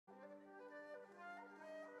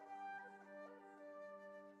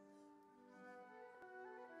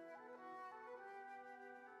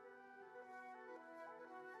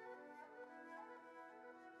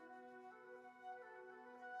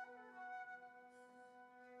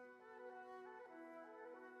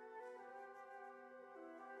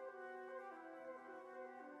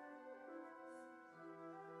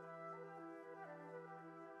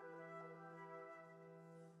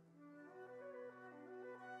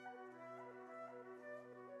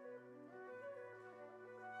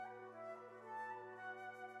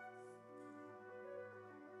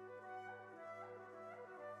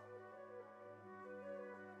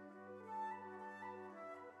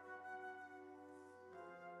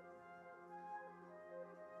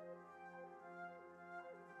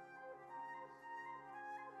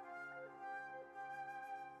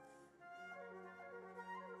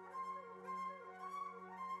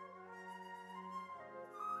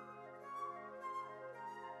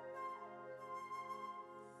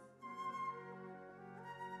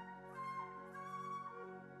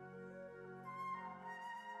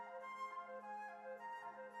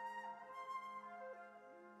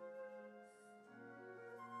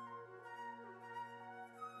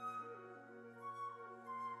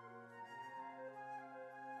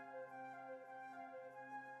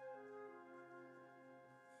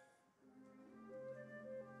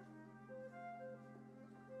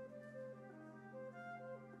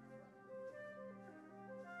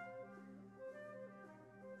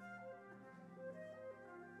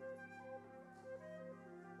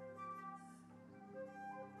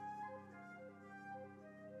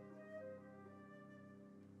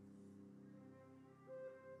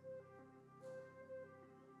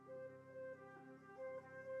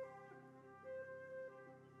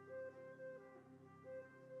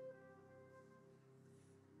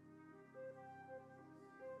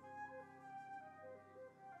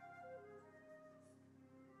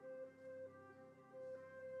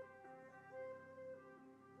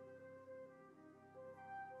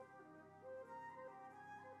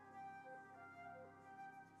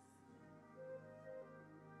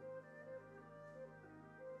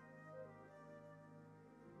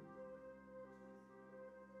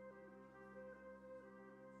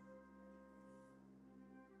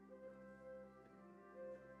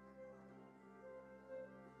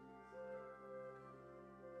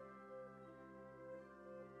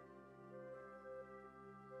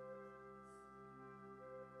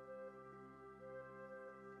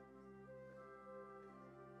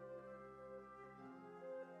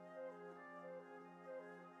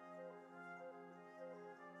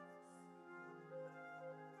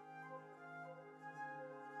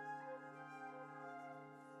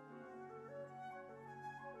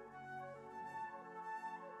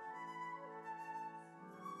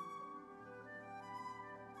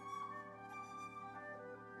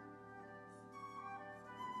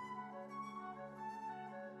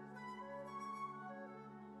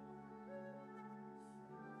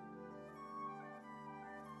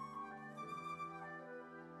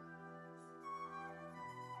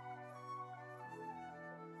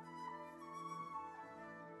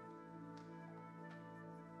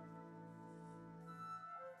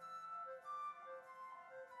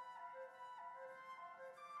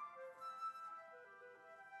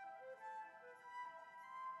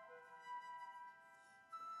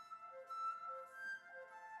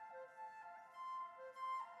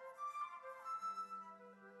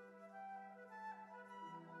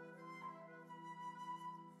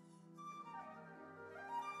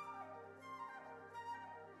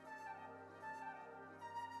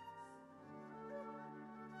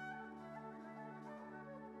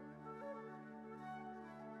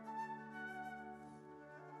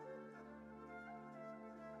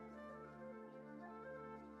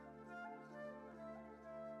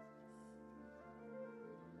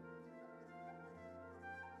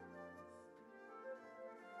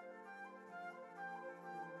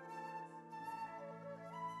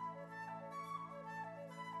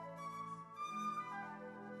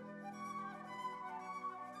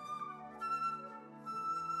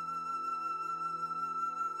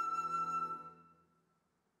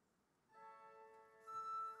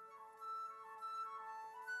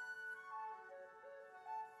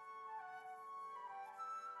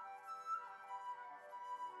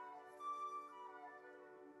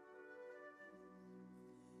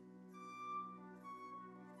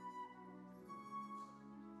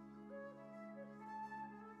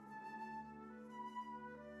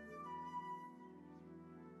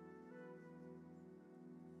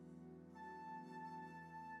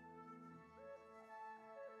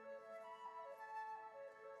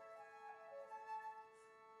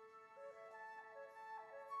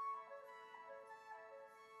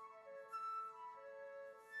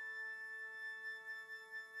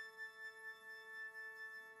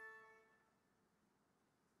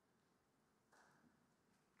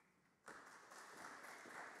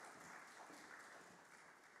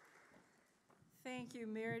Thank you,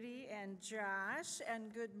 Meredy and Josh,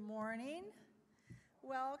 and good morning.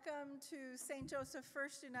 Welcome to St. Joseph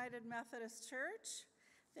First United Methodist Church.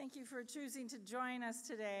 Thank you for choosing to join us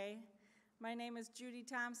today. My name is Judy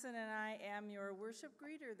Thompson, and I am your worship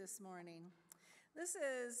greeter this morning. This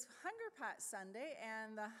is Hunger Pot Sunday,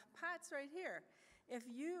 and the pot's right here. If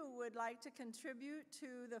you would like to contribute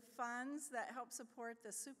to the funds that help support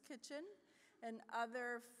the soup kitchen and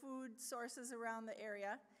other food sources around the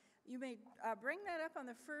area, you may bring that up on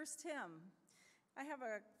the first hymn. I have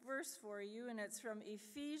a verse for you, and it's from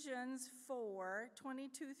Ephesians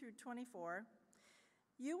 4:22 through 24.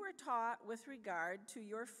 You were taught with regard to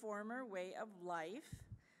your former way of life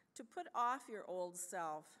to put off your old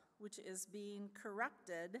self, which is being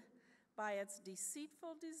corrupted by its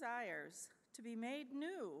deceitful desires, to be made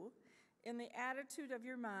new in the attitude of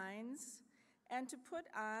your minds, and to put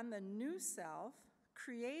on the new self,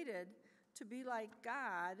 created to be like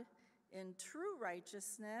God in true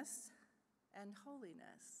righteousness and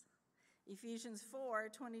holiness. Ephesians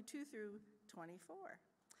 4:22 through 24.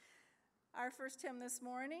 Our first hymn this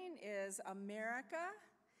morning is America.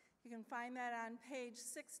 You can find that on page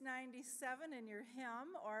 697 in your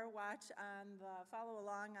hymn, or follow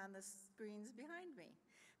along on the screens behind me.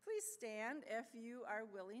 Please stand if you are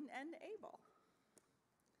willing and able.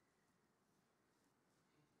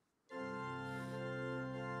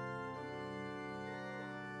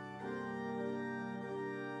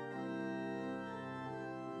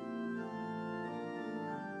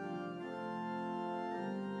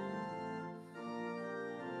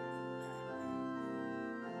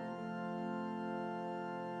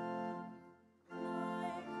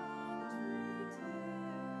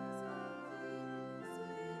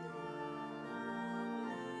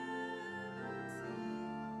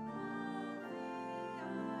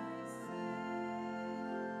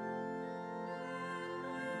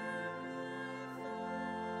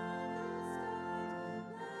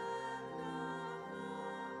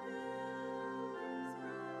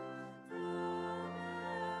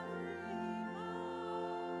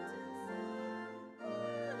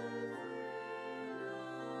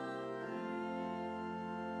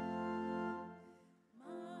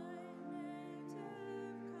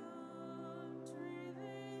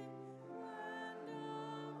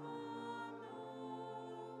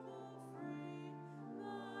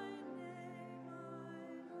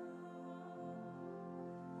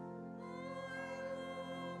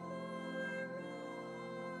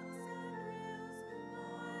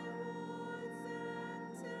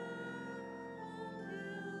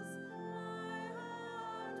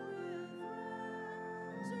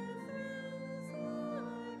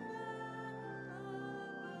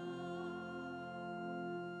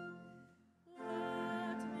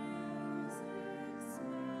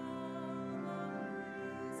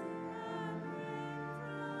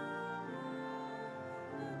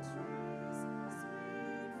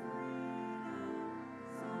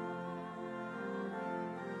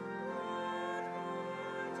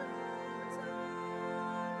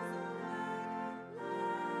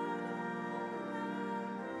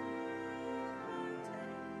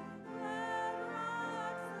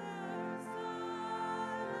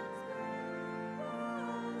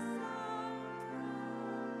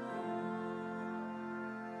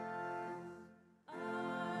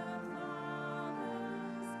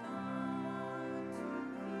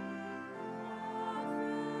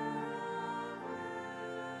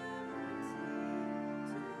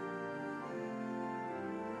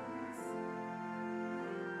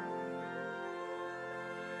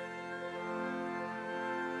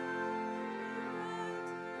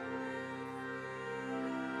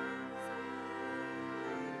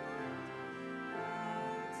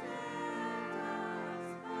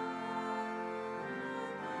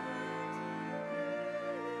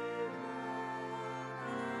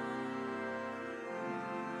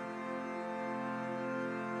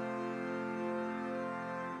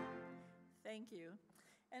 Thank you.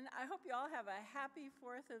 And I hope you all have a happy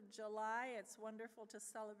 4th of July. It's wonderful to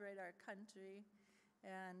celebrate our country.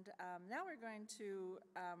 And now we're going to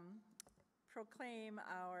proclaim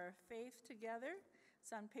our faith together.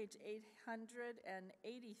 It's on page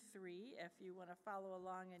 883 if you want to follow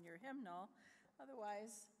along in your hymnal.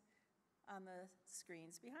 Otherwise, on the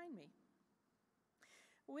screens behind me.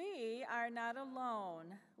 We are not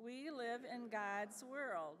alone. We live in God's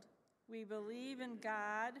world. We believe in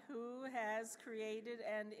God who has created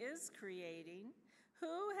and is creating,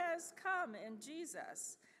 who has come in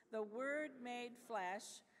Jesus, the Word made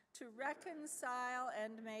flesh, to reconcile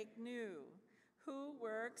and make new, who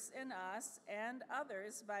works in us and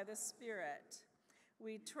others by the Spirit.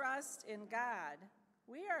 We trust in God,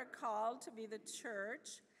 We are called to be the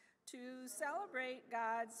church, to celebrate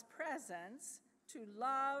God's presence, to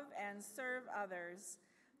love and serve others,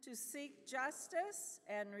 to seek justice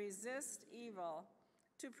and resist evil,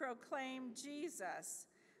 to proclaim Jesus,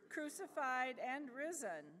 crucified and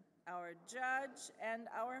risen, our judge and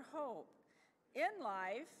our hope, in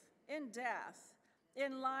life, in death,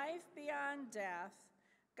 in life beyond death.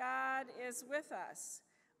 God is with us.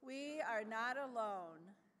 We are not alone.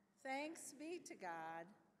 Thanks be to God.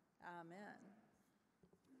 Amen.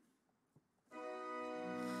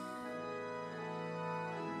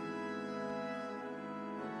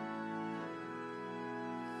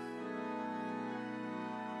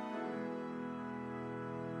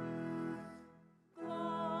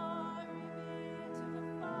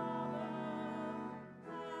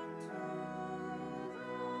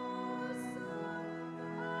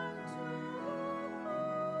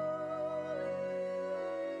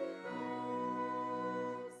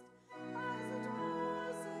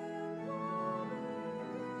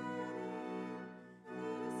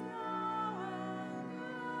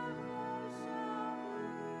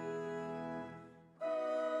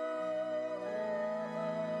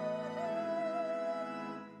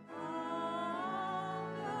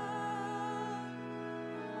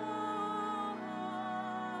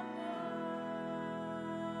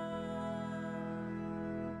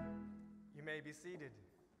 You may be seated.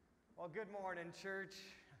 Well, good morning, church.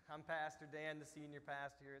 I'm Pastor Dan, the senior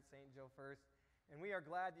pastor here at St. Joe First, and we are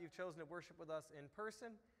glad that you've chosen to worship with us in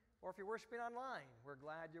person, or if you're worshiping online, we're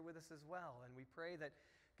glad you're with us as well, and we pray that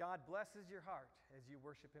God blesses your heart as you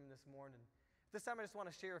worship Him this morning. This time I just want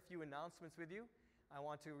to share a few announcements with you. I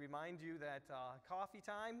want to remind you that coffee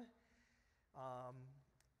time,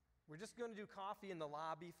 we're just going to do coffee in the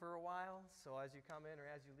lobby for a while, so as you come in or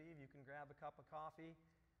as you leave, you can grab a cup of coffee.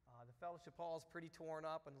 The fellowship hall is pretty torn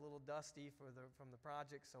up and a little dusty from the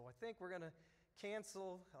project, so I think we're going to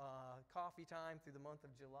cancel coffee time through the month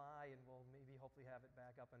of July, and we'll maybe hopefully have it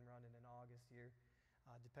back up and running in August here,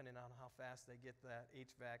 depending on how fast they get that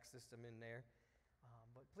HVAC system in there.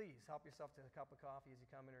 But please help yourself to a cup of coffee as you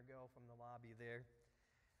come in or go from the lobby there.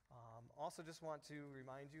 Also just want to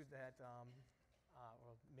remind you that,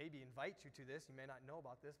 or maybe invite you to this, you may not know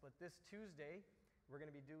about this, but this Tuesday we're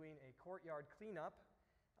going to be doing a courtyard cleanup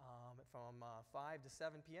from 5 to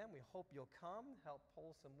 7 p.m. We hope you'll come, help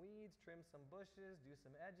pull some weeds, trim some bushes, do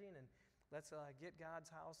some edging, and let's get God's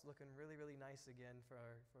house looking really, really nice again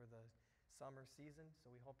for the summer season. So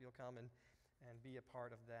we hope you'll come and be a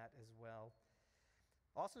part of that as well.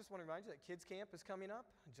 Also, just want to remind you that Kids Camp is coming up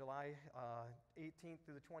July 18th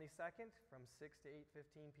through the 22nd from 6 to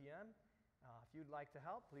 8:15 p.m. If you'd like to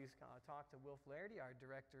help, please talk to Will Flaherty, our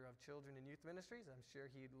Director of Children and Youth Ministries. I'm sure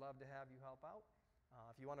he'd love to have you help out.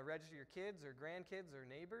 If you want to register your kids or grandkids or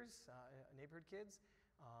neighbors, neighborhood kids,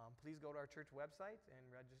 please go to our church website and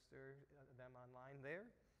register them online there.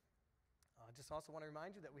 Just also want to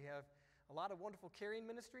remind you that we have a lot of wonderful caring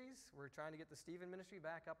ministries. We're trying to get the Stephen ministry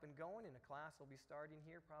back up and going, and a class will be starting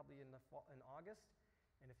here probably in August.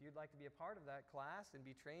 And if you'd like to be a part of that class and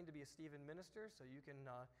be trained to be a Stephen minister so you can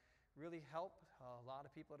really help a lot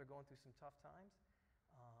of people that are going through some tough times,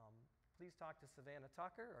 please talk to Savannah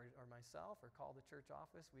Tucker or myself, or call the church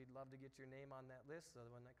office. We'd love to get your name on that list so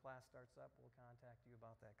that when that class starts up, we'll contact you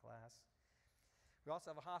about that class. We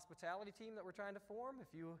also have a hospitality team that we're trying to form.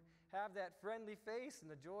 If you have that friendly face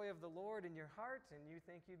and the joy of the Lord in your heart, and you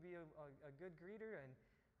think you'd be a good greeter and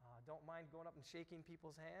don't mind going up and shaking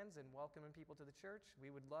people's hands and welcoming people to the church,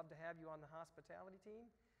 we would love to have you on the hospitality team.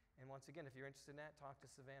 And once again, if you're interested in that, talk to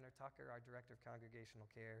Savannah Tucker, our Director of Congregational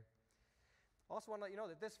Care. Also want to let you know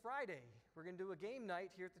that this Friday, we're going to do a game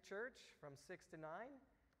night here at the church from 6 to 9.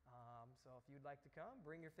 So if you'd like to come,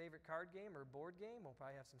 bring your favorite card game or board game. We'll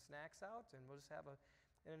probably have some snacks out, and we'll just have an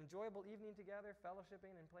enjoyable evening together,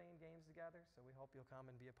 fellowshipping and playing games together. So we hope you'll come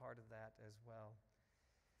and be a part of that as well.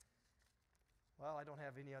 Well, I don't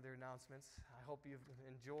have any other announcements. I hope you've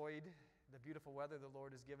enjoyed the beautiful weather the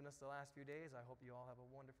Lord has given us the last few days. I hope you all have a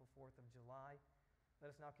wonderful 4th of July.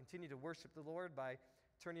 Let us now continue to worship the Lord by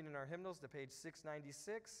turning in our hymnals to page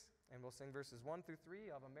 696, and we'll sing verses 1 through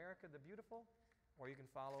 3 of America the Beautiful, or you can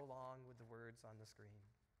follow along with the words on the screen.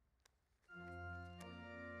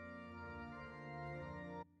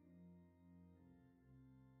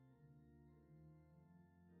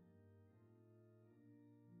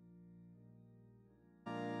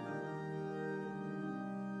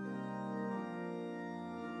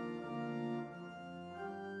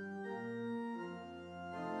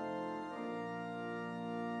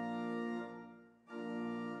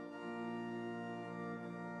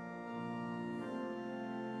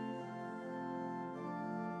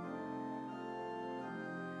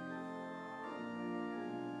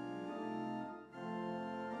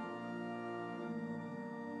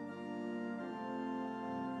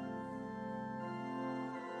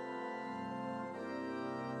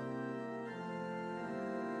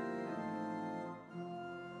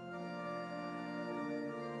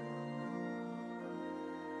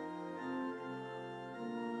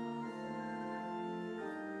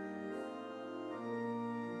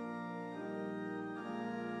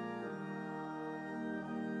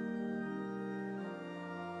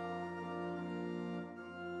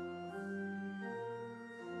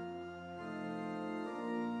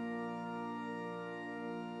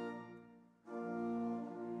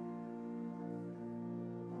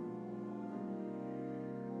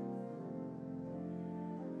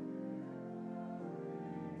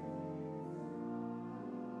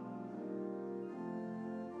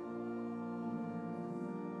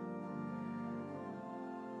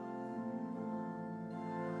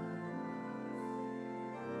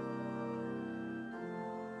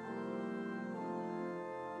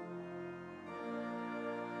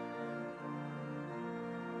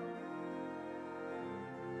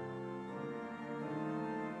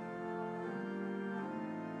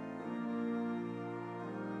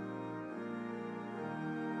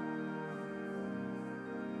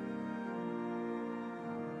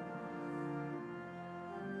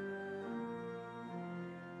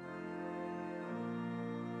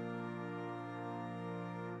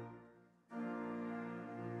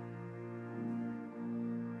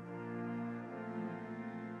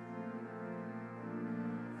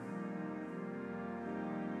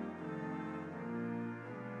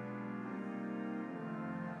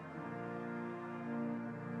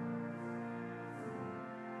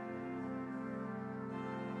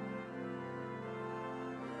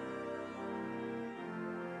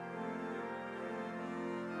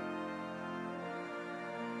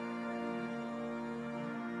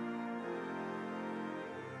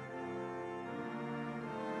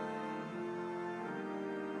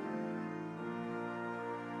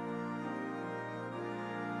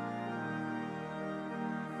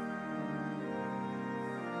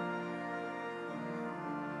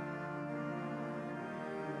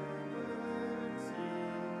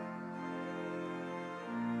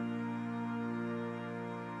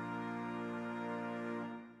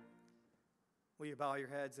 Will you bow your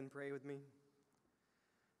heads and pray with me?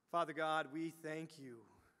 Father God, we thank you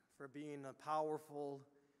for being a powerful,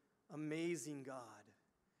 amazing God,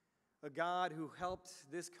 a God who helped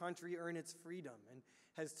this country earn its freedom and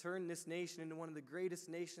has turned this nation into one of the greatest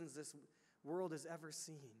nations this world has ever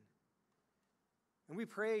seen. And we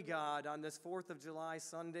pray, God, on this 4th of July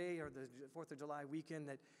Sunday or the 4th of July weekend,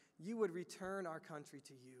 that you would return our country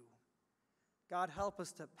to you. God, help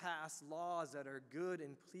us to pass laws that are good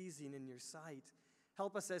and pleasing in your sight.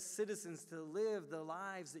 Help us as citizens to live the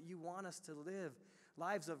lives that you want us to live,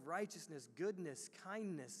 lives of righteousness, goodness,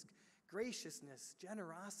 kindness, graciousness,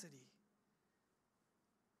 generosity.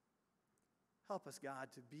 Help us, God,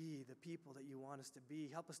 to be the people that you want us to be.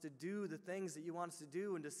 Help us to do the things that you want us to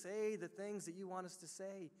do and to say the things that you want us to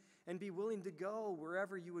say and be willing to go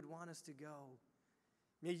wherever you would want us to go.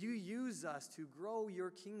 May you use us to grow your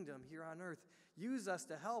kingdom here on earth. Use us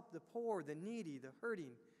to help the poor, the needy, the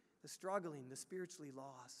hurting, the struggling, the spiritually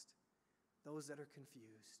lost, those that are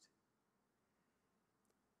confused.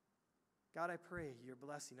 God, I pray your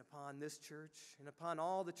blessing upon this church and upon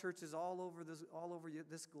all the churches all over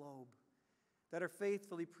this globe that are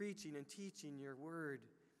faithfully preaching and teaching your word.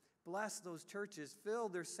 Bless those churches. Fill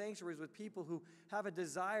their sanctuaries with people who have a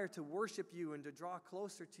desire to worship you and to draw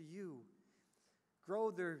closer to you.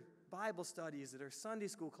 Grow their Bible studies, their Sunday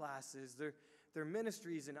school classes, their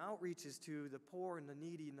ministries and outreaches to the poor and the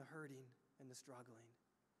needy and the hurting and the struggling.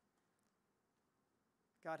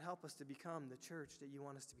 God, help us to become the church that you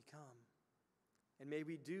want us to become. And may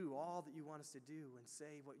we do all that you want us to do and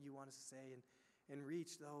say what you want us to say and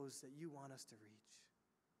reach those that you want us to reach.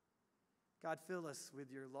 God, fill us with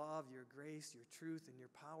your love, your grace, your truth, and your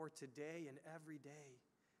power today and every day.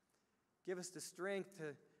 Give us the strength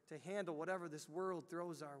to handle whatever this world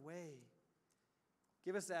throws our way.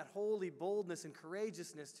 Give us that holy boldness and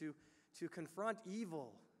courageousness to confront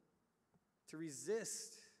evil, to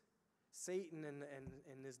resist Satan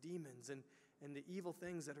and his demons and the evil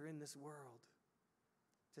things that are in this world,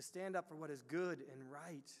 to stand up for what is good and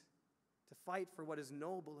right, to fight for what is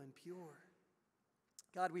noble and pure.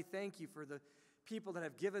 God, we thank you for the people that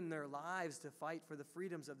have given their lives to fight for the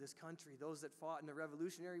freedoms of this country, those that fought in the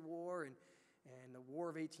Revolutionary War and the War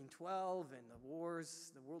of 1812 and the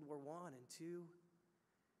World War I and II.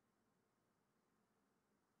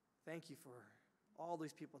 Thank you for all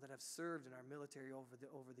these people that have served in our military over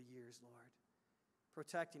the years, Lord,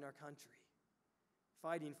 protecting our country,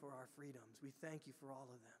 fighting for our freedoms. We thank you for all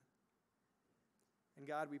of them. And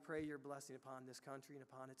God, we pray your blessing upon this country and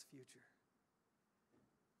upon its future.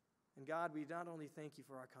 And God, we not only thank you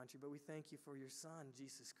for our country, but we thank you for your Son,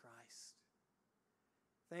 Jesus Christ.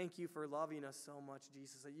 Thank you for loving us so much,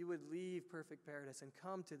 Jesus, that you would leave perfect paradise and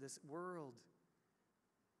come to this world,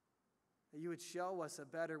 that you would show us a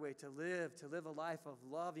better way to live a life of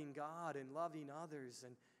loving God and loving others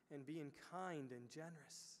and being kind and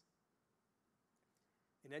generous.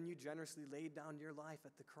 And then you generously laid down your life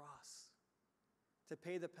at the cross to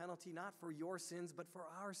pay the penalty not for your sins, but for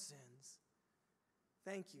our sins.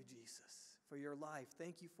 Thank you, Jesus, for your life.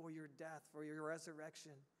 Thank you for your death, for your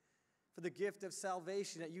resurrection, for the gift of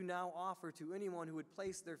salvation that you now offer to anyone who would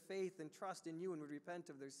place their faith and trust in you and would repent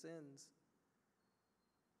of their sins.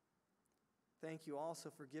 Thank you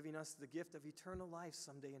also for giving us the gift of eternal life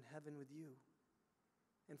someday in heaven with you,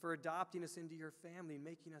 and for adopting us into your family and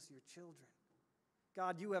making us your children.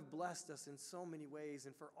 God, you have blessed us in so many ways,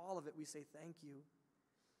 and for all of it we say thank you.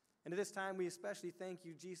 And at this time we especially thank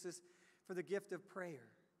you, Jesus, for the gift of prayer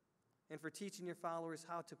and for teaching your followers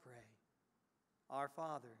how to pray. Our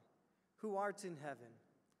Father, who art in heaven,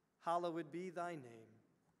 hallowed be thy name.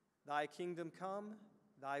 Thy kingdom come,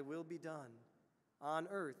 thy will be done, on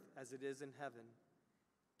earth as it is in heaven.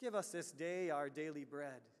 Give us this day our daily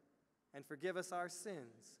bread, and forgive us our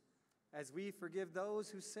sins, as we forgive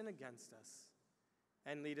those who sin against us.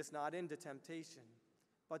 And lead us not into temptation,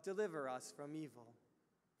 but deliver us from evil.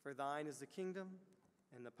 For thine is the kingdom,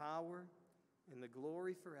 and the power, and the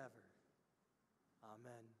glory forever.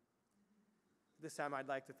 Amen. This time I'd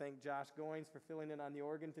like to thank Josh Goines for filling in on the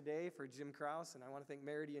organ today, for Jim Krause, and I want to thank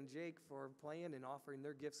Meredy and Jake for playing and offering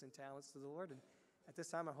their gifts and talents to the Lord. And at this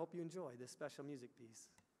time, I hope you enjoy this special music piece.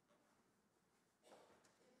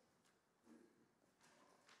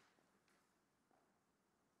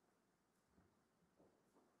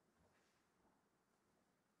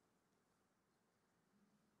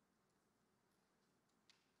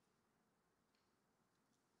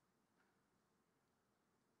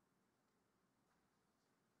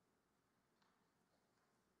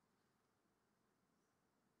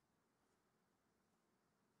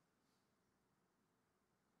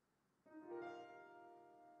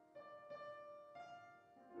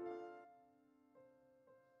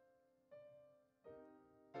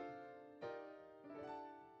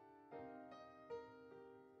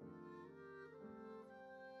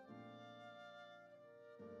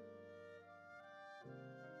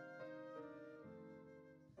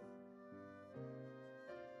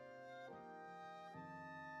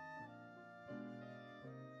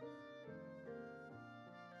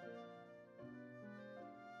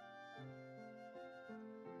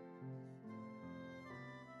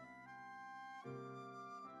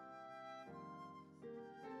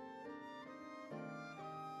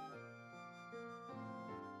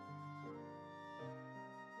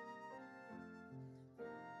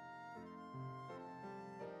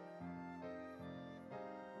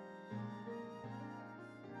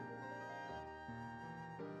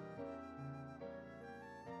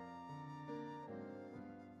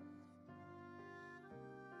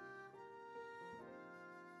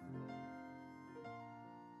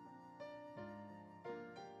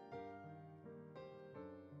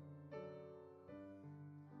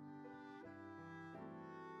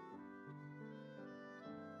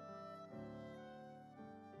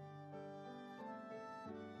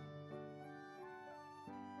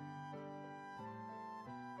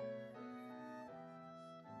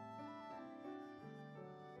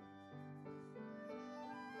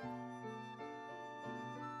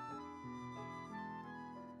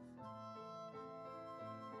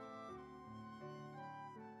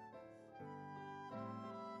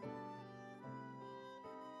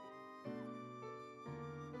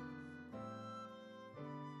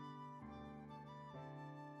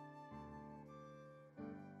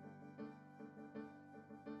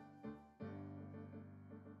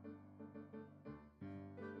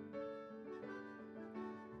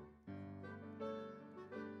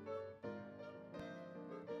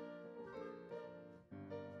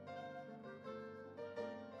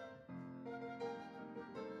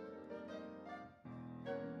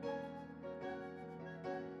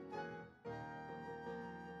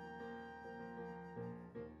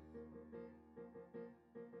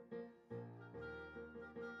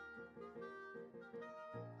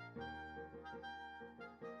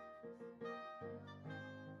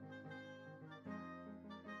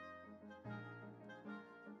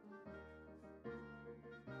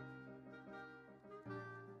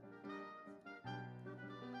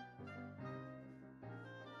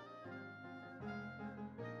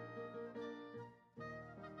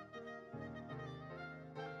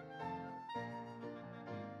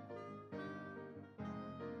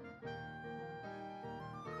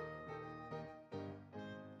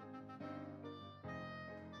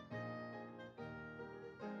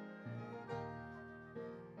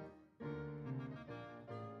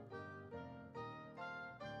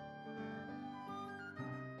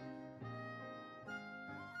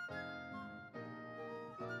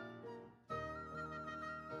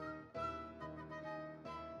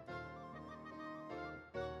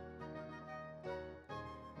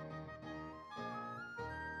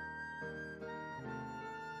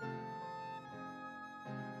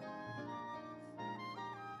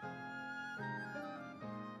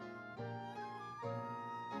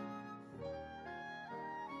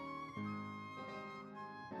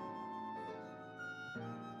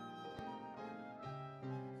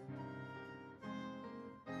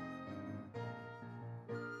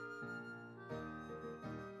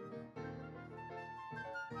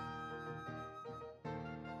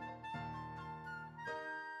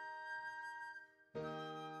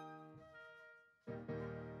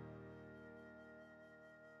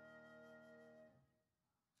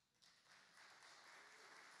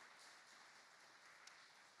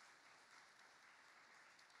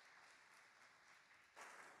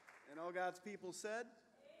 all God's people said?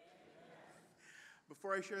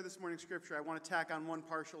 Before I share this morning's scripture, I want to tack on one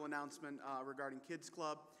partial announcement regarding Kids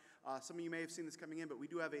Club. Some of you may have seen this coming in, but we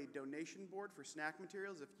do have a donation board for snack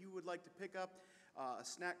materials. If you would like to pick up a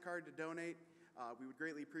snack card to donate, we would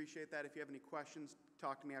greatly appreciate that. If you have any questions,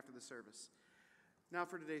 talk to me after the service. Now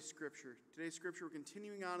for today's scripture. Today's scripture, we're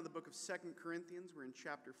continuing on in the book of 2 Corinthians. We're in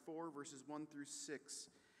chapter 4, verses 1 through 6.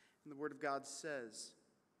 And the Word of God says,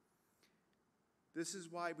 "This is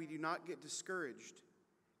why we do not get discouraged,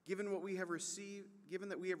 given that we have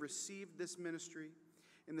received this ministry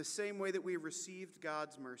in the same way that we have received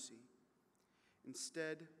God's mercy.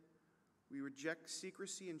 Instead, we reject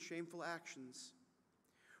secrecy and shameful actions.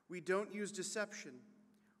 We don't use deception.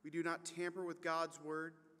 We do not tamper with God's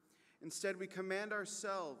word. Instead, we command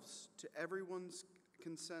ourselves to everyone's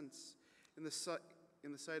consents in the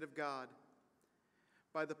sight of God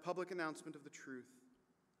by the public announcement of the truth.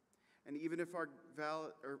 And even if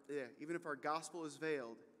our gospel is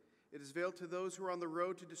veiled, it is veiled to those who are on the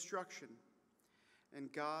road to destruction. And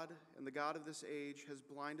the God of this age has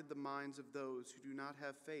blinded the minds of those who do not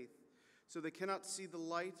have faith, so they cannot see the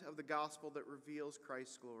light of the gospel that reveals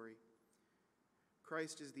Christ's glory.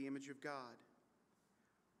 Christ is the image of God.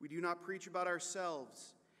 We do not preach about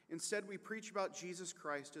ourselves. Instead, we preach about Jesus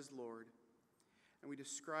Christ as Lord. And we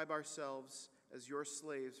describe ourselves as your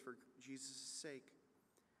slaves for Jesus' sake.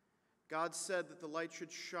 God said that the light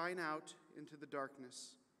should shine out into the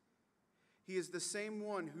darkness. He is the same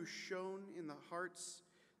one who shone in the hearts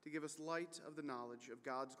to give us light of the knowledge of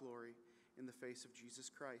God's glory in the face of Jesus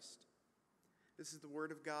Christ." This is the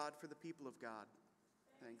word of God for the people of God.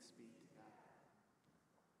 Thanks be to God.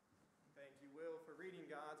 Thank you, Will, for reading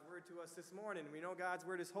God's word to us this morning. We know God's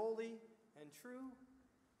word is holy and true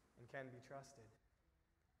and can be trusted.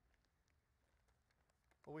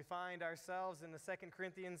 Well, we find ourselves in the 2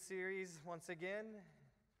 Corinthians series once again.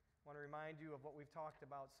 I want to remind you of what we've talked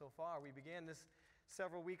about so far. We began this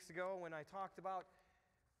several weeks ago when I talked about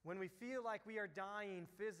when we feel like we are dying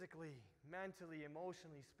physically, mentally,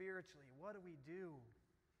 emotionally, spiritually, what do?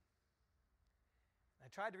 I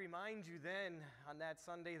tried to remind you then on that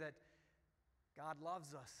Sunday that God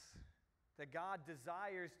loves us, that God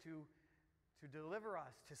desires to deliver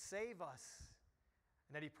us, to save us,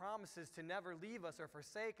 and that He promises to never leave us or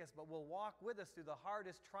forsake us, but will walk with us through the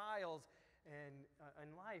hardest trials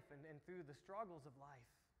in life and through the struggles of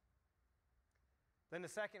life. Then the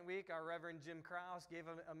second week, our Reverend Jim Krause gave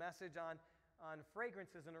a message on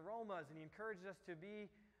fragrances and aromas, and he encouraged us to be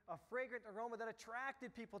a fragrant aroma that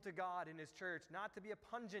attracted people to God in His church, not to be a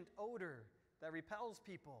pungent odor that repels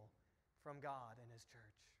people from God and His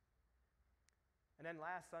church. And then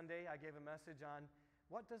last Sunday, I gave a message on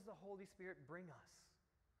what does the Holy Spirit bring us?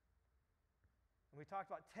 And we talked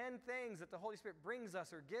about 10 things that the Holy Spirit brings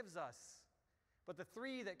us or gives us. But the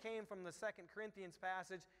 3 that came from the 2 Corinthians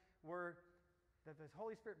passage were that the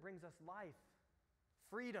Holy Spirit brings us life,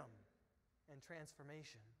 freedom, and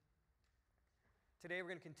transformation. Today we're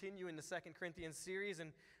going to continue in the 2 Corinthians series,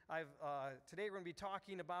 and today we're going to be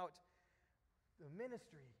talking about the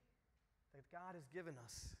ministry that God has given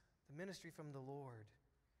us, the ministry from the Lord.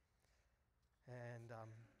 And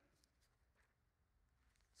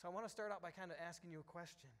so I want to start out by kind of asking you a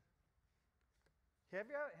question. Have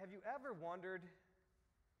you ever wondered,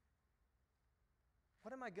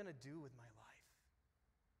 what am I going to do with my life?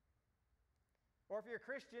 Or if you're a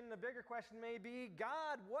Christian, the bigger question may be,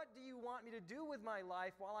 God, what do you want me to do with my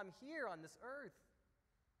life while I'm here on this earth?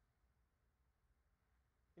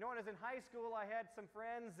 You know, when I was in high school, I had some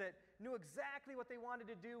friends that knew exactly what they wanted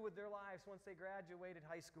to do with their lives once they graduated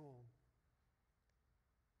high school.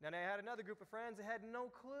 Then I had another group of friends that had no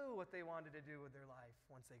clue what they wanted to do with their life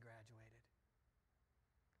once they graduated.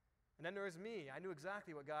 And then there was me. I knew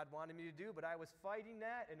exactly what God wanted me to do, but I was fighting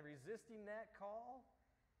that and resisting that call.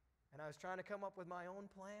 And I was trying to come up with my own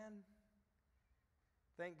plan.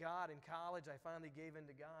 Thank God, in college, I finally gave in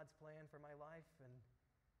to God's plan for my life. And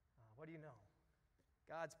what do you know?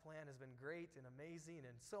 God's plan has been great and amazing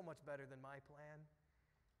and so much better than my plan.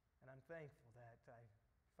 And I'm thankful that I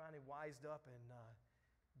finally wised up and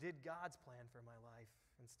did God's plan for my life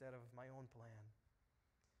instead of my own plan.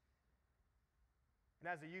 And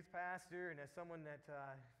as a youth pastor and as someone that,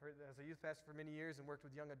 as a youth pastor for many years and worked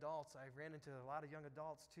with young adults, I ran into a lot of young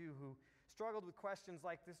adults too who struggled with questions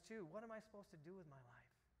like this too. What am I supposed to do with my life?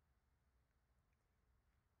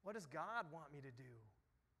 What does God want me to do?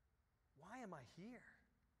 Why am I here?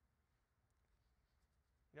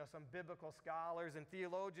 You know, some biblical scholars and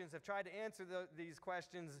theologians have tried to answer these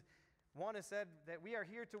questions. One has said that we are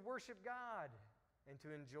here to worship God and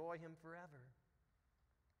to enjoy Him forever.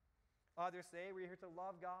 Others say we're here to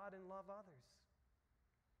love God and love others.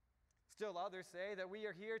 Still others say that we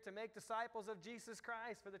are here to make disciples of Jesus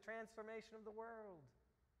Christ for the transformation of the world.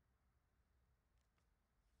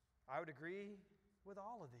 I would agree with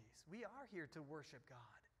all of these. We are here to worship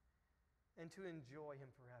God and to enjoy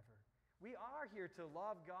Him forever. We are here to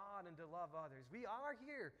love God and to love others. We are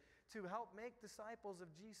here to help make disciples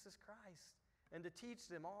of Jesus Christ and to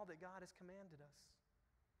teach them all that God has commanded us.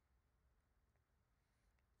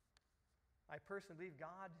 I personally believe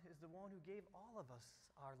God is the one who gave all of us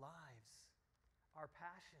our lives, our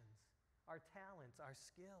passions, our talents, our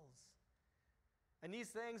skills. And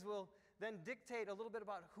these things will then dictate a little bit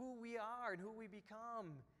about who we are and who we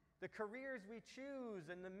become, the careers we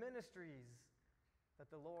choose, and the ministries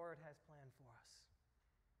that the Lord has planned for us.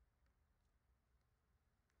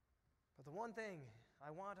 But the one thing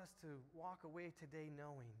I want us to walk away today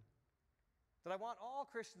knowing, that I want all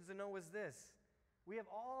Christians to know, is this: we have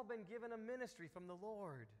all been given a ministry from the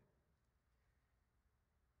Lord.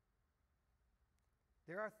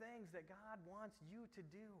 There are things that God wants you to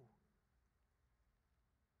do.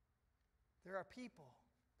 There are people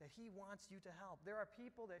that He wants you to help. There are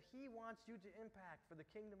people that He wants you to impact for the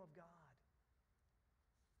kingdom of God.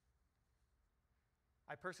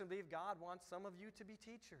 I personally believe God wants some of you to be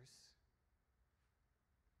teachers.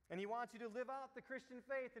 And He wants you to live out the Christian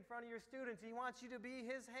faith in front of your students. He wants you to be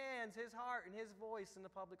His hands, His heart, and His voice in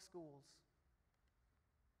the public schools.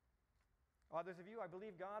 Others of you, I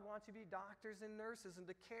believe God wants you to be doctors and nurses and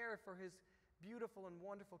to care for His beautiful and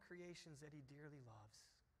wonderful creations that He dearly loves.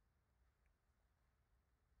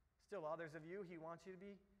 Still others of you, He wants you to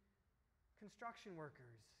be construction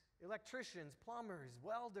workers, electricians, plumbers,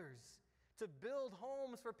 welders, to build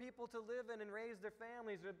homes for people to live in and raise their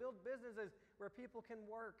families, or to build businesses where people can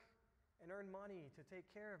work and earn money to take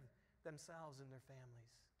care of themselves and their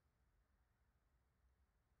families.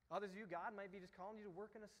 Others of you, God might be just calling you to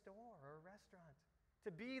work in a store or a restaurant,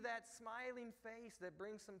 to be that smiling face that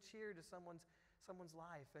brings some cheer to someone's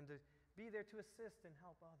life, and to be there to assist and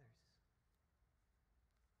help others.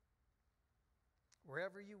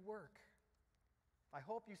 Wherever you work, I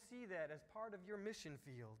hope you see that as part of your mission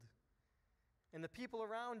field, and the people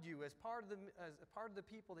around you as part of the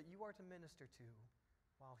people that you are to minister to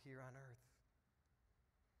while here on earth.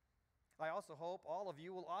 I also hope all of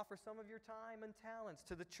you will offer some of your time and talents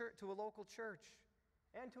to the church, to a local church,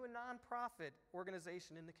 and to a nonprofit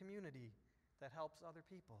organization in the community that helps other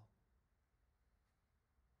people.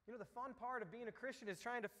 You know, the fun part of being a Christian is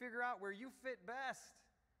trying to figure out where you fit best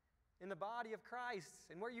in the body of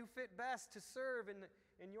Christ, and where you fit best to serve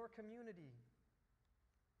in your community.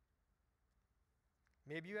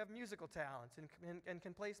 Maybe you have musical talents and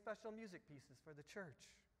can play special music pieces for the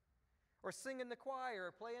church, or sing in the choir,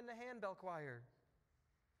 or play in the handbell choir,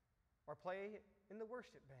 or play in the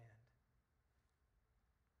worship band.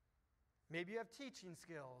 Maybe you have teaching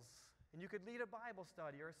skills, and you could lead a Bible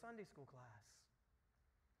study or a Sunday school class.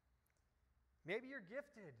 Maybe you're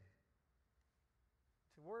gifted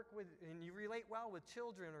to work with, and you relate well with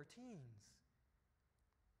children or teens.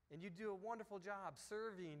 And you do a wonderful job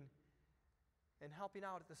serving and helping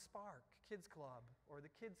out at the Spark Kids Club or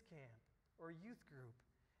the Kids Camp or a youth group,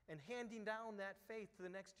 and handing down that faith to the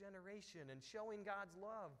next generation and showing God's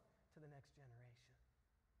love to the next generation.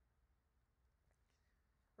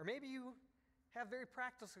 Or maybe you have very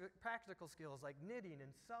practical skills like knitting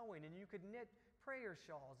and sewing, and you could knit prayer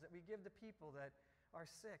shawls that we give to people that are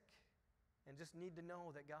sick and just need to know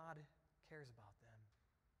that God cares about them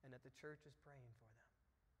and that the church is praying for them.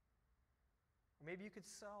 Or maybe you could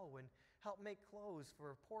sew and help make clothes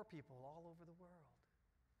for poor people all over the world.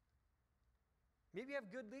 Maybe you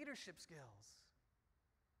have good leadership skills,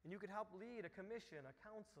 and you could help lead a commission, a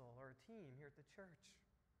council, or a team here at the church.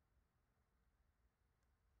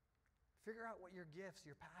 Figure out what your gifts,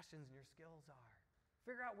 your passions, and your skills are.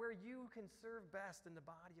 Figure out where you can serve best in the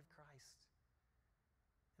body of Christ,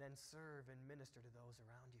 and then serve and minister to those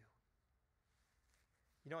around you.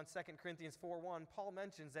 You know, in 2 Corinthians 4:1, Paul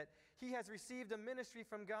mentions that he has received a ministry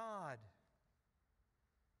from God.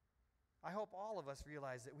 I hope all of us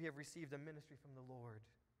realize that we have received a ministry from the Lord.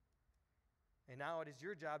 And now it is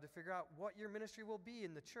your job to figure out what your ministry will be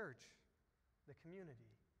in the church, the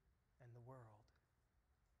community, and the world.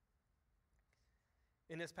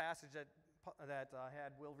 In this passage that I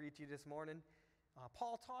had Will read to you this morning,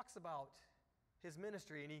 Paul talks about his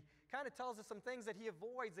ministry, and he kind of tells us some things that he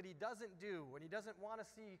avoids, that he doesn't do, and he doesn't want to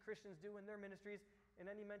see Christians do in their ministries, and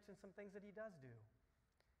then he mentions some things that he does do.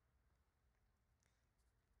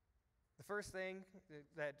 The first thing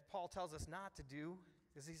that Paul tells us not to do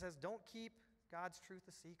is he says, don't keep God's truth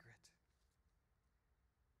a secret.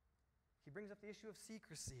 He brings up the issue of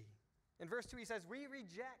secrecy. In verse 2, he says, we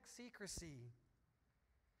reject secrecy.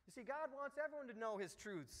 You see, God wants everyone to know his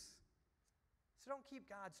truths. So don't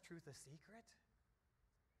keep God's truth a secret.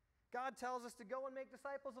 God tells us to go and make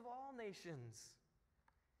disciples of all nations.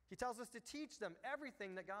 He tells us to teach them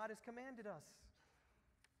everything that God has commanded us.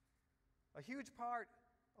 A huge part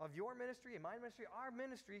of your ministry and my ministry, our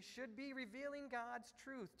ministry, should be revealing God's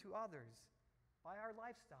truth to others by our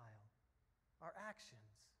lifestyle, our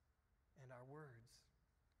actions, and our words.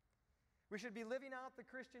 We should be living out the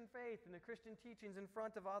Christian faith and the Christian teachings in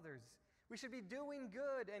front of others. We should be doing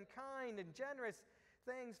good and kind and generous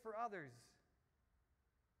things for others.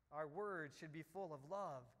 Our words should be full of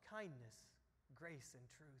love, kindness, grace, and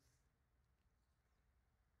truth.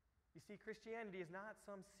 You see, Christianity is not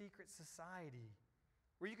some secret society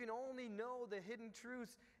where you can only know the hidden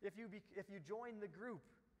truths if you join the group.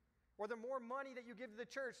 Or the more money that you give to the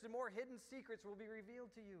church, the more hidden secrets will be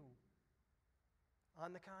revealed to you.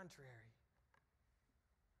 On the contrary,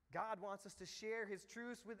 God wants us to share his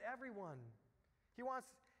truths with everyone. He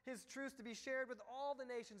wants his truths to be shared with all the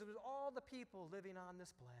nations and with all the people living on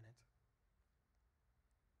this planet.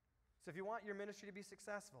 So if you want your ministry to be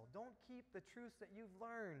successful, don't keep the truths that you've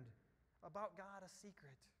learned about God a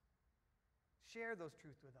secret. Share those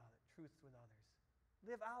truths with others.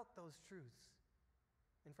 Live out those truths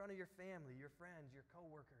in front of your family, your friends, your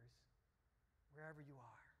coworkers, wherever you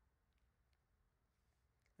are.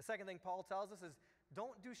 The second thing Paul tells us is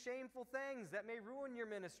don't do shameful things that may ruin your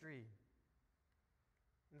ministry.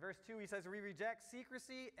 In verse 2, he says, we reject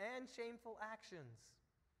secrecy and shameful actions.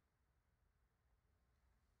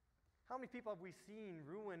 How many people have we seen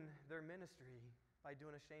ruin their ministry by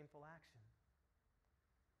doing a shameful action?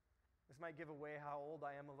 This might give away how old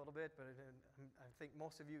I am a little bit, but I think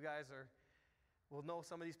most of you guys will know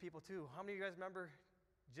some of these people too. How many of you guys remember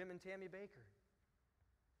Jim and Tammy Baker?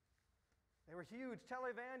 They were huge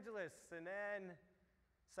televangelists, and then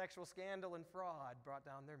sexual scandal and fraud brought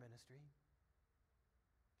down their ministry.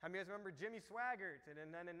 How many of you guys remember Jimmy Swaggart, and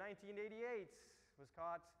then in 1988 was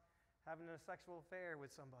caught having a sexual affair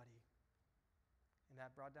with somebody, and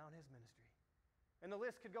that brought down his ministry. And the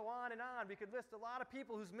list could go on and on. We could list a lot of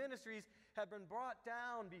people whose ministries have been brought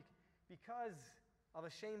down because of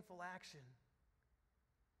a shameful action,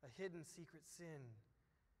 a hidden secret sin,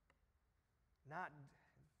 not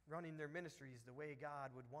running their ministries the way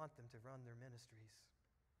God would want them to run their ministries.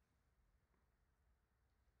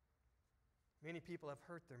 Many people have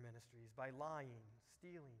hurt their ministries by lying,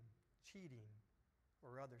 stealing, cheating,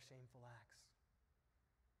 or other shameful acts.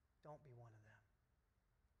 Don't be one of them.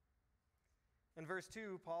 In verse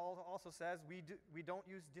 2, Paul also says we don't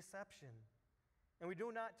use deception, and we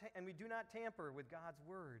do not tamper with God's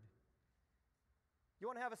word. You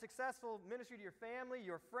want to have a successful ministry to your family,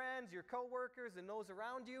 your friends, your coworkers, and those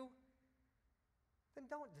around you? Then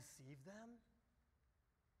don't deceive them.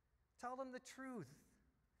 Tell them the truth.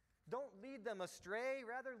 Don't lead them astray.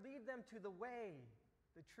 Rather, lead them to the way,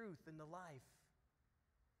 the truth, and the life.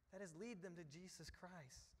 That is, lead them to Jesus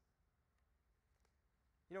Christ.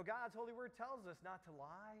 You know, God's holy word tells us not to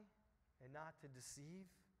lie and not to deceive.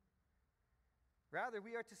 Rather,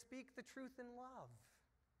 we are to speak the truth in love.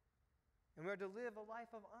 And we are to live a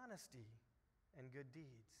life of honesty and good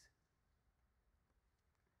deeds.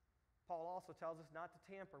 Paul also tells us not to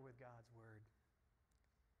tamper with God's word.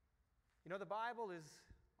 You know, the Bible is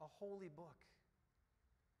a holy book.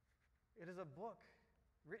 It is a book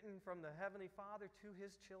written from the Heavenly Father to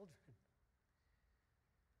his children.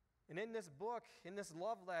 And in this book, in this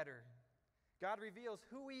love letter, God reveals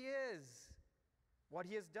who he is, what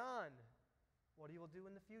he has done, what he will do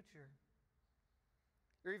in the future.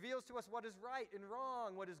 It reveals to us what is right and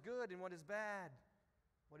wrong, what is good and what is bad,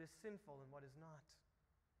 what is sinful and what is not.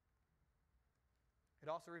 It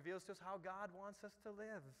also reveals to us how God wants us to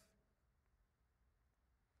live.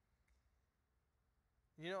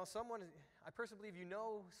 You know, I personally believe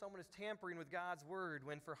someone is tampering with God's word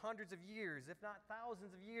when for hundreds of years, if not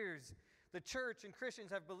thousands of years, the church and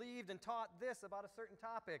Christians have believed and taught this about a certain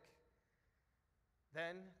topic.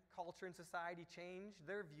 Then culture and society change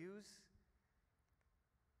their views.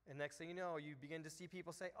 And next thing you know, you begin to see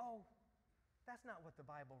people say, oh, that's not what the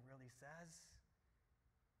Bible really says.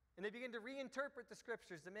 And they begin to reinterpret the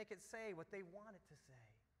scriptures to make it say what they want it to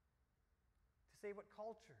say what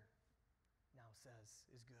culture now says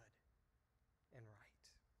is good and right.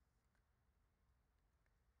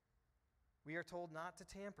 We are told not to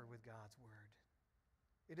tamper with God's word.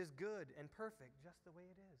 It is good and perfect just the way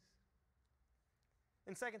it is.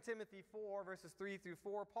 In 2 Timothy 4, verses 3 through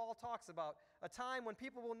 4, Paul talks about a time when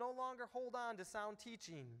people will no longer hold on to sound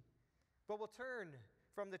teaching, but will turn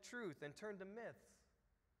from the truth and turn to myths,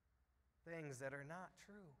 things that are not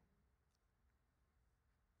true.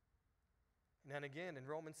 And And then again in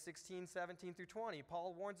Romans 16, 17 through 20,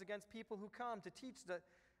 Paul warns against people who come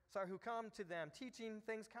to them teaching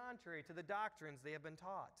things contrary to the doctrines they have been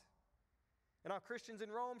taught. And how Christians in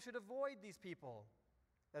Rome should avoid these people,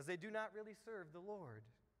 as they do not really serve the Lord.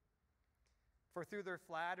 For through their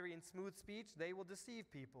flattery and smooth speech, they will deceive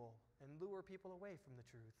people and lure people away from the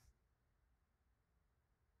truth.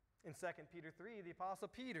 In 2 Peter 3, the Apostle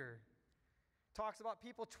Peter talks about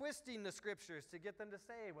people twisting the Scriptures to get them to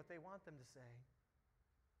say what they want them to say.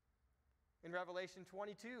 In Revelation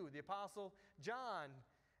 22, the Apostle John,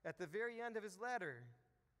 at the very end of his letter,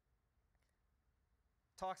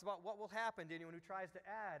 talks about what will happen to anyone who tries to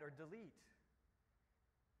add or delete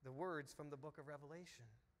the words from the book of Revelation.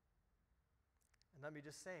 And let me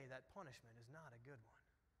just say that punishment is not a good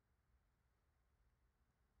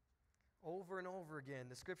one. Over and over again,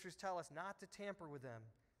 the Scriptures tell us not to tamper with them,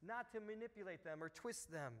 not to manipulate them or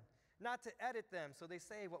twist them, not to edit them so they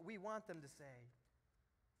say what we want them to say.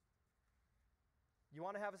 You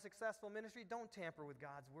want to have a successful ministry? Don't tamper with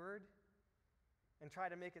God's Word and try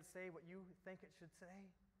to make it say what you think it should say.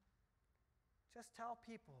 Just tell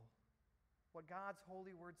people what God's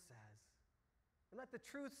holy Word says. And let the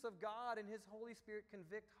truths of God and His Holy Spirit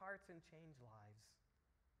convict hearts and change lives.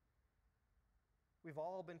 We've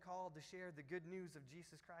all been called to share the good news of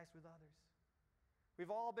Jesus Christ with others.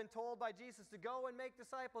 We've all been told by Jesus to go and make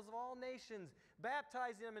disciples of all nations,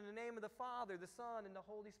 baptizing them in the name of the Father, the Son, and the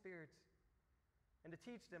Holy Spirit, and to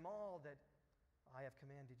teach them all that I have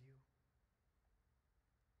commanded you.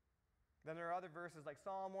 Then there are other verses like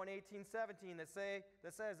Psalm 118:17 that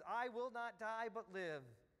says, I will not die but live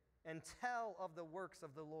and tell of the works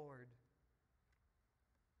of the Lord.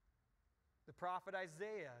 The prophet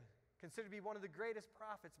Isaiah, considered to be one of the greatest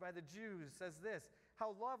prophets by the Jews, says this,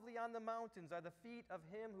 how lovely on the mountains are the feet of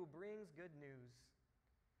him who brings good news,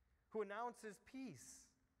 who announces peace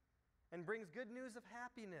and brings good news of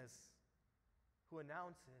happiness, who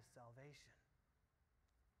announces salvation.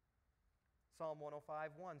 Psalm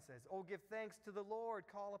 105:1 says, oh, give thanks to the Lord,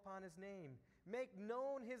 call upon his name, make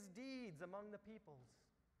known his deeds among the peoples.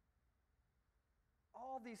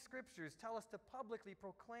 All these scriptures tell us to publicly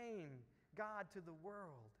proclaim God to the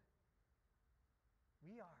world.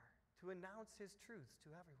 We are to announce his truths to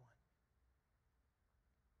everyone.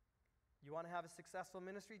 You want to have a successful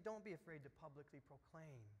ministry? Don't be afraid to publicly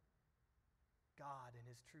proclaim God and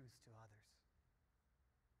his truths to others.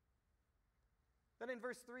 Then in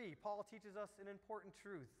verse 3, Paul teaches us an important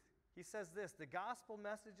truth. He says this, the gospel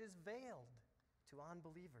message is veiled to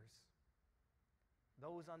unbelievers,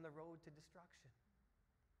 those on the road to destruction.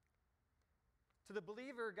 To the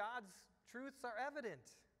believer, God's truths are evident,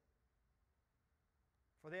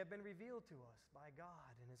 for they have been revealed to us by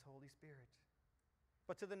God and his Holy Spirit.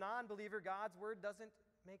 But to the non-believer, God's word doesn't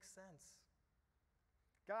make sense.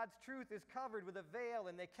 God's truth is covered with a veil,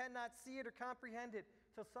 and they cannot see it or comprehend it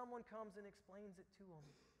till someone comes and explains it to them.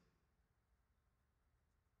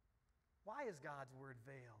 Why is God's word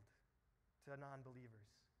veiled to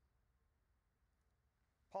non-believers?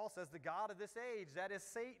 Paul says the God of this age, that is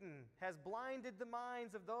Satan, has blinded the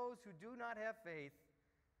minds of those who do not have faith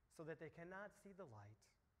so that they cannot see the light.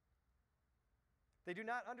 They do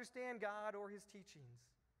not understand God or his teachings.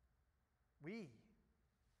 We,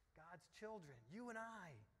 God's children, you and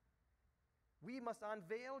I, we must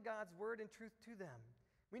unveil God's word and truth to them.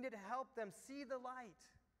 We need to help them see the light.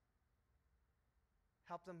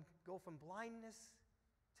 Help them go from blindness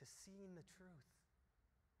to seeing the truth.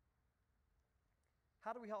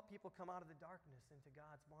 How do we help people come out of the darkness into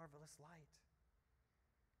God's marvelous light?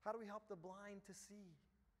 How do we help the blind to see?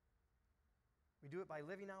 We do it by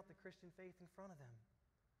living out the Christian faith in front of them.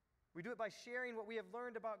 We do it by sharing what we have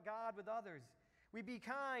learned about God with others. We be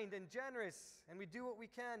kind and generous, and we do what we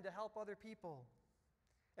can to help other people.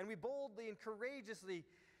 And we boldly and courageously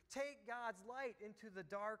take God's light into the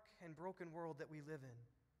dark and broken world that we live in.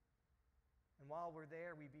 And while we're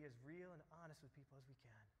there, we be as real and honest with people as we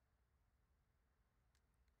can.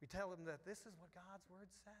 We tell them that this is what God's word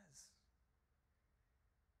says.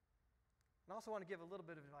 I also want to give a little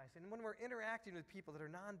bit of advice. And when we're interacting with people that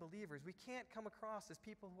are non-believers, we can't come across as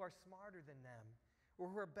people who are smarter than them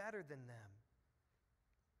or who are better than them.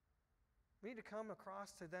 We need to come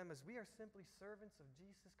across to them as we are simply servants of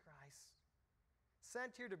Jesus Christ,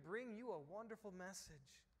 sent here to bring you a wonderful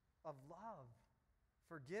message of love,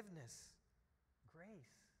 forgiveness,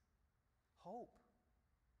 grace, hope,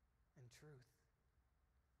 and truth.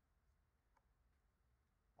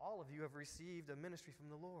 All of you have received a ministry from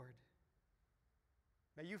the Lord.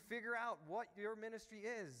 May you figure out what your ministry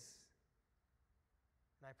is.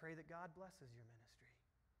 And I pray that God blesses your ministry.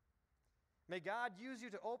 May God use you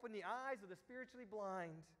to open the eyes of the spiritually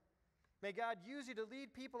blind May God use you to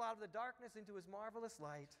lead people out of the darkness into his marvelous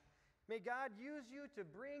light. May God use you to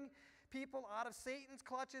bring people out of Satan's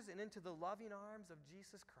clutches and into the loving arms of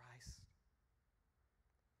Jesus Christ.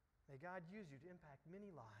 May God use you to impact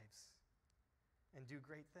many lives and do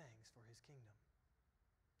great things for his kingdom.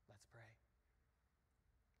 Let's pray.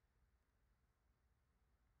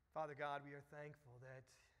 Father God, we are thankful that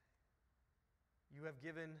you have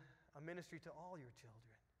given a ministry to all your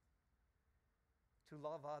children, to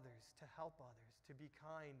love others, to help others, to be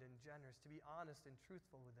kind and generous, to be honest and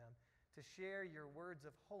truthful with them, to share your words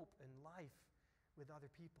of hope and life with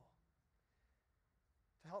other people,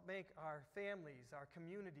 to help make our families, our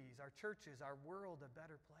communities, our churches, our world a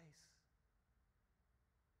better place.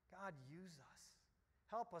 God, use us.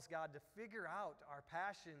 Help us, God, to figure out our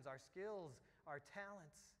passions, our skills, our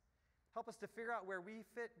talents. Help us to figure out where we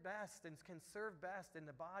fit best and can serve best in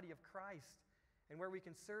the body of Christ, and where we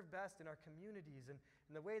can serve best in our communities, and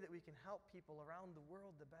in the way that we can help people around the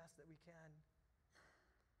world the best that we can.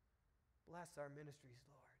 Bless our ministries,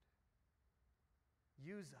 Lord.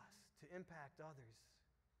 Use us to impact others.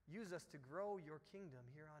 Use us to grow your kingdom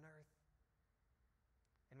here on earth.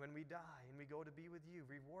 And when we die and we go to be with you,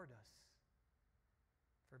 reward us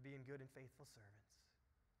for being good and faithful servants.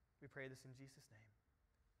 We pray this in Jesus' name.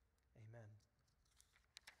 Amen.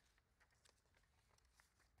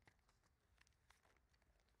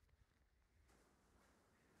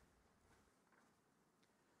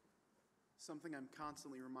 Something I'm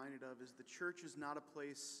constantly reminded of is the church is not a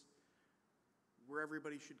place where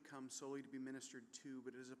everybody should come solely to be ministered to,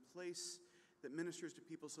 but it is a place that ministers to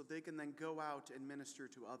people so they can then go out and minister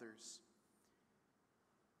to others.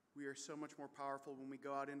 We are so much more powerful when we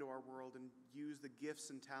go out into our world and use the gifts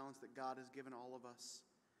and talents that God has given all of us.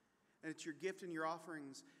 And it's your gift and your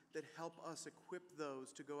offerings that help us equip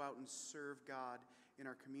those to go out and serve God in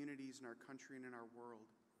our communities, in our country, and in our world.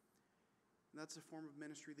 And that's a form of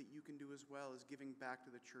ministry that you can do as well, as giving back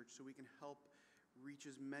to the church so we can help reach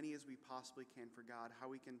as many as we possibly can for God, how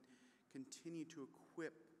we can continue to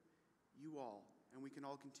equip you all, and we can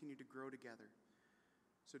all continue to grow together.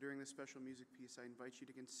 So during this special music piece, I invite you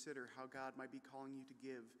to consider how God might be calling you to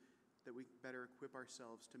give, that we better equip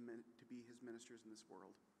ourselves to be his ministers in this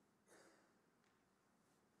world.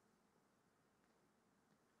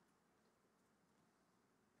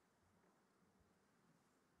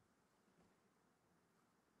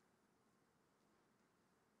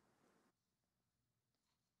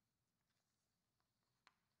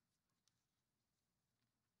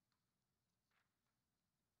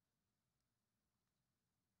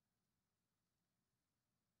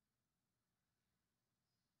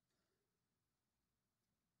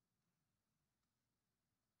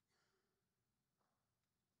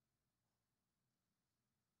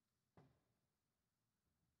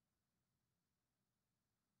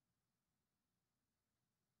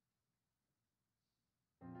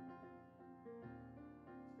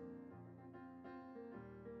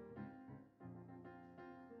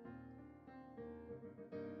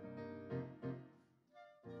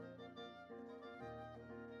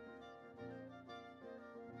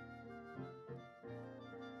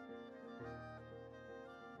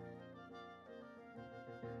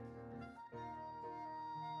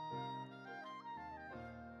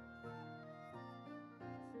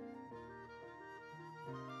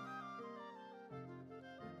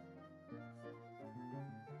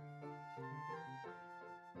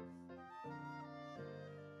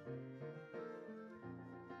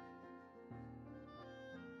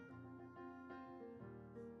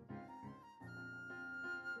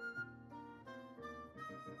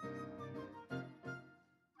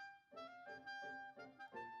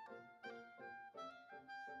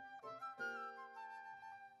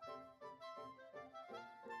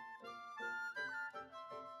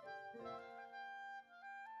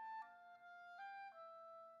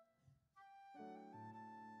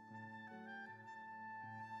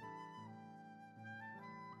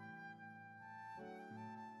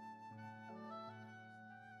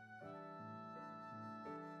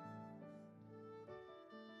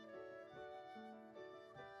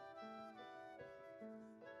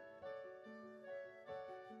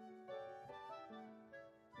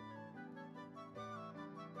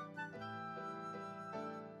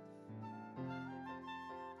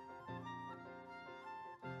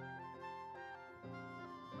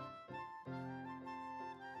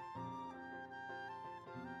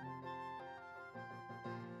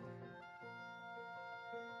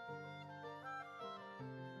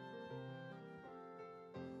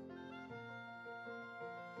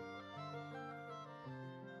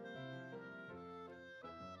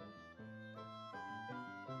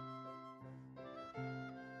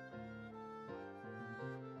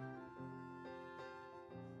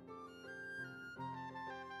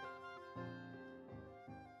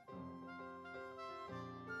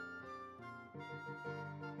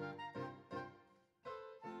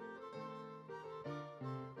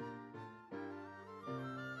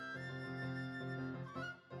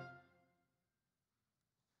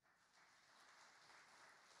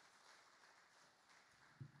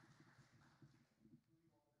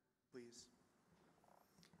 Please.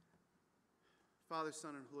 Father,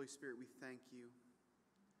 Son, and Holy Spirit, we thank you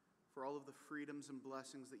for all of the freedoms and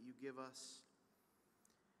blessings that you give us.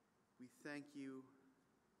 We thank you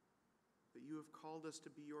that you have called us to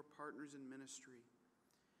be your partners in ministry.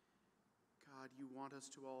 God, you want us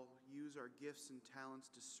to all use our gifts and talents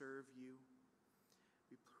to serve you.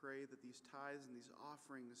 We pray that these tithes and these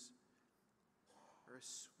offerings are a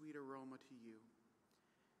sweet aroma to you,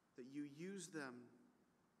 that you use them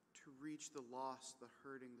to reach the lost, the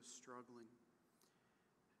hurting, the struggling.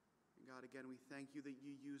 And God, again, we thank you that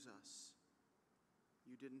you use us.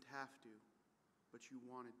 You didn't have to, but you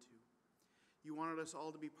wanted to. You wanted us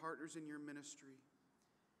all to be partners in your ministry.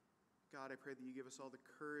 God, I pray that you give us all the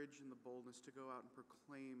courage and the boldness to go out and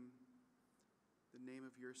proclaim the name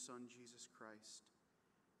of your Son, Jesus Christ,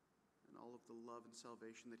 and all of the love and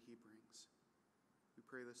salvation that he brings. We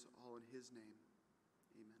pray this all in his name.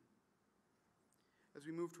 Amen. As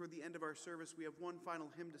we move toward the end of our service, we have one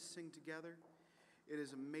final hymn to sing together. It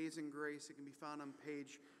is Amazing Grace. It can be found on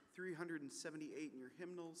page 378 in your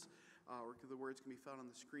hymnals, or the words can be found on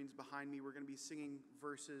the screens behind me. We're going to be singing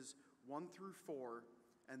verses 1 through 4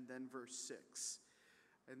 and then verse 6.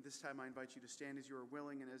 And this time I invite you to stand as you are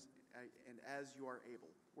willing and as you are able.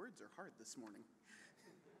 Words are hard this morning.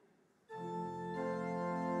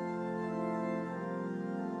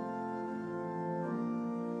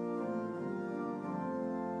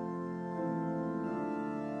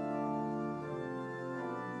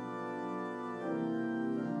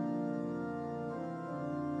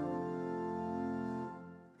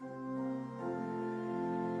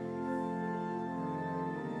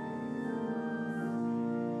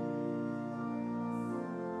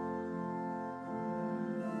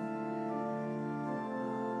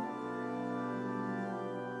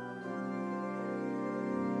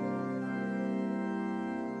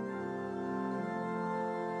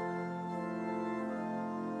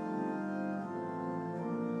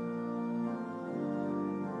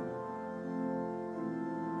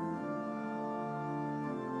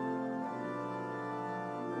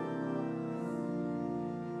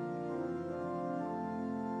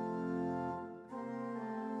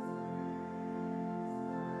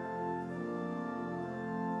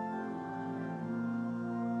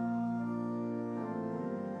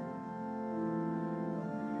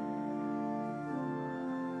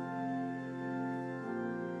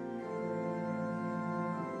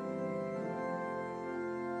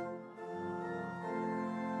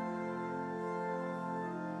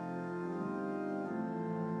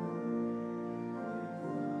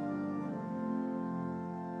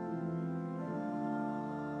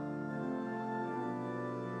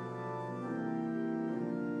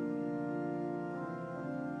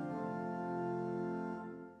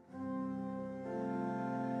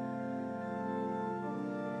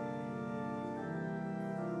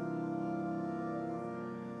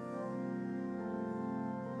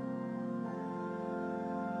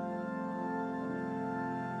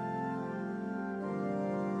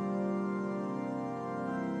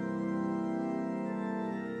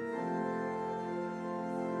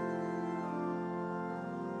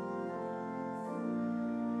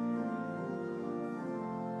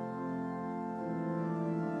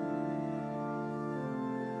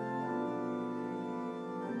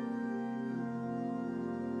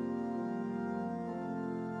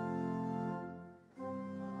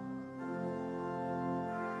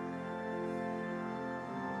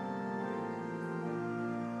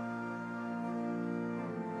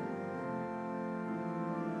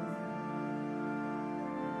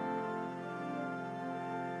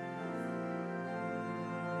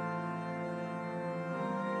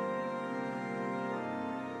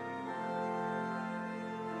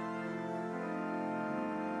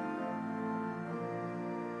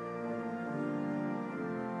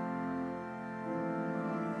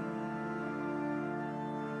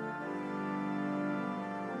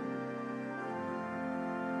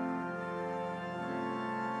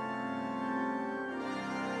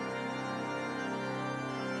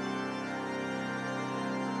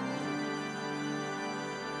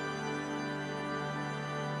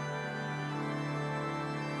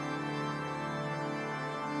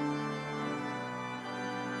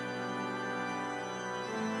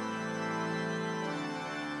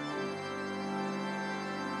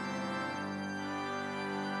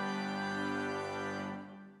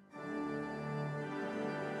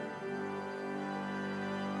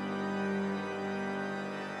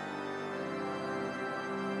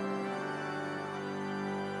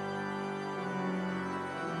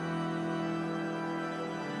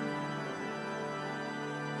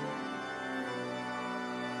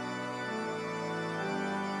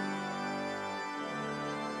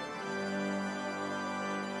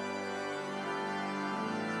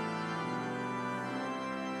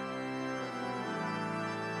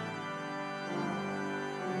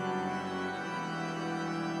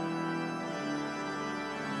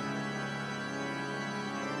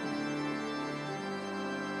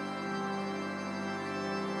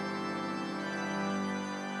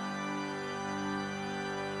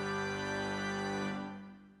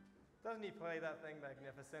 Doesn't he play that thing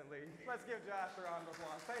magnificently? Let's give Josh a round of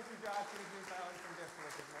applause. Thank you, Josh, for his new talent from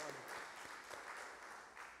Distance this morning.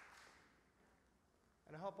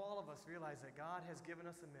 And I hope all of us realize that God has given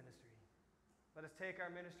us a ministry. Let us take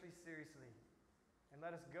our ministry seriously, and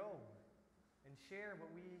let us go and share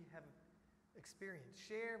what we have experienced,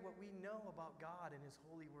 share what we know about God and His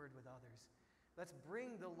holy word with others. Let's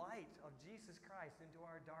bring the light of Jesus Christ into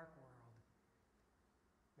our dark world.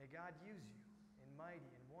 May God use you in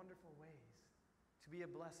mighty and wonderful ways to be a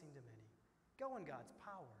blessing to many. Go in God's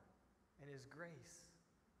power and His grace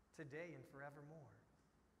today and forevermore.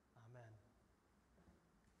 Amen.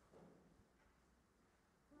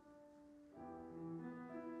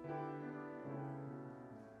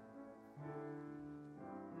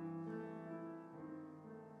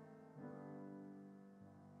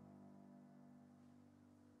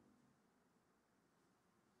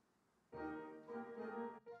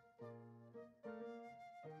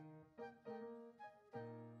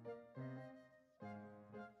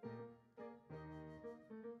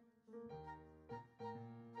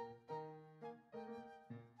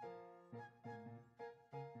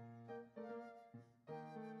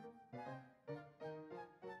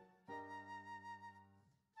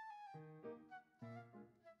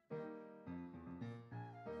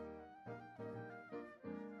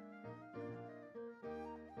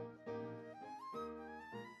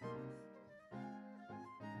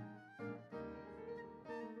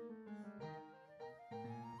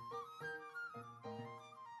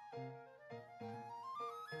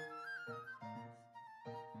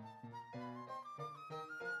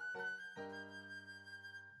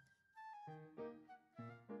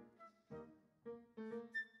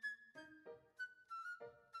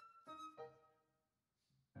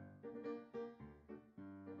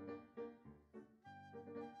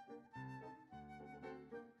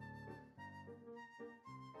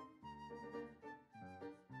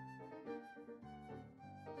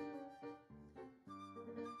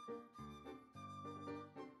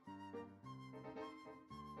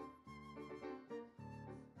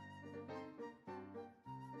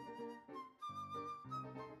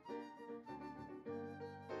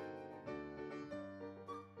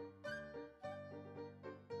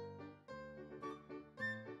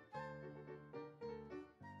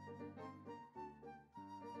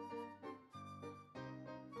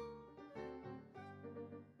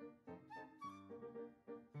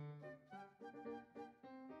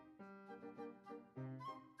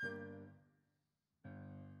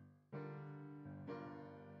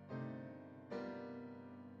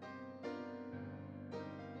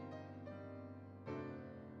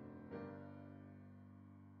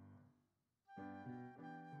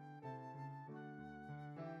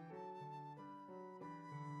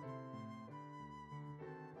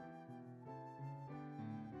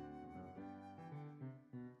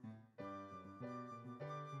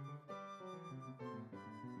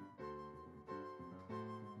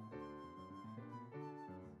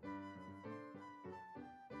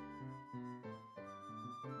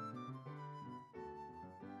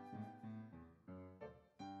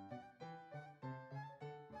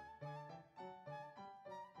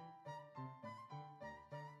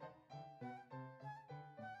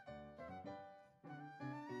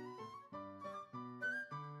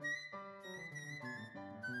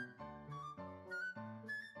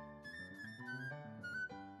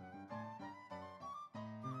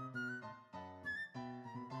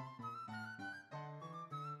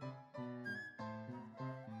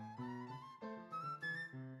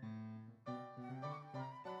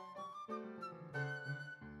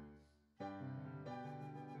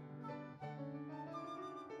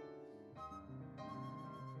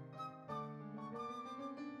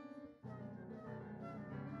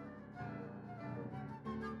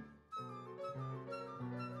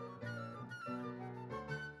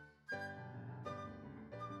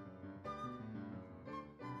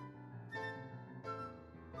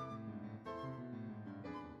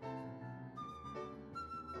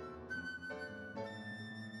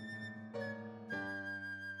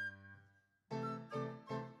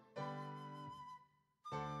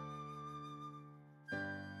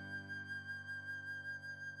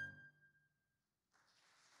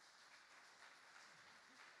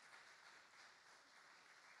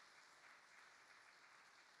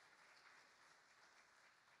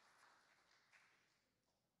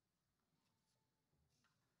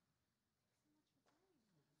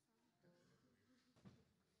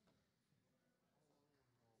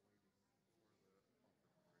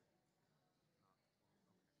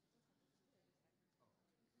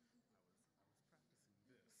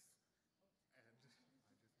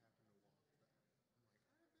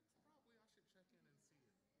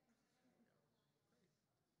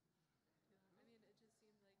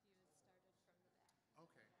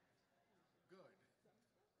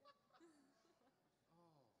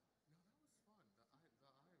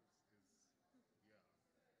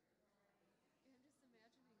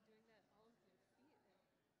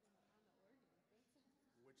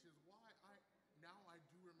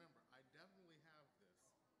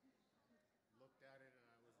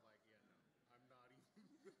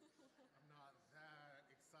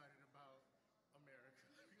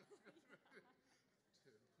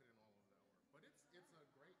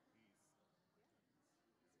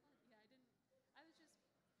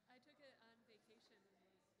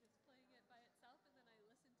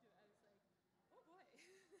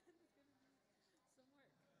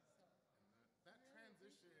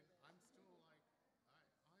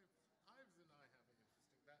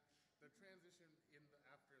 transition in the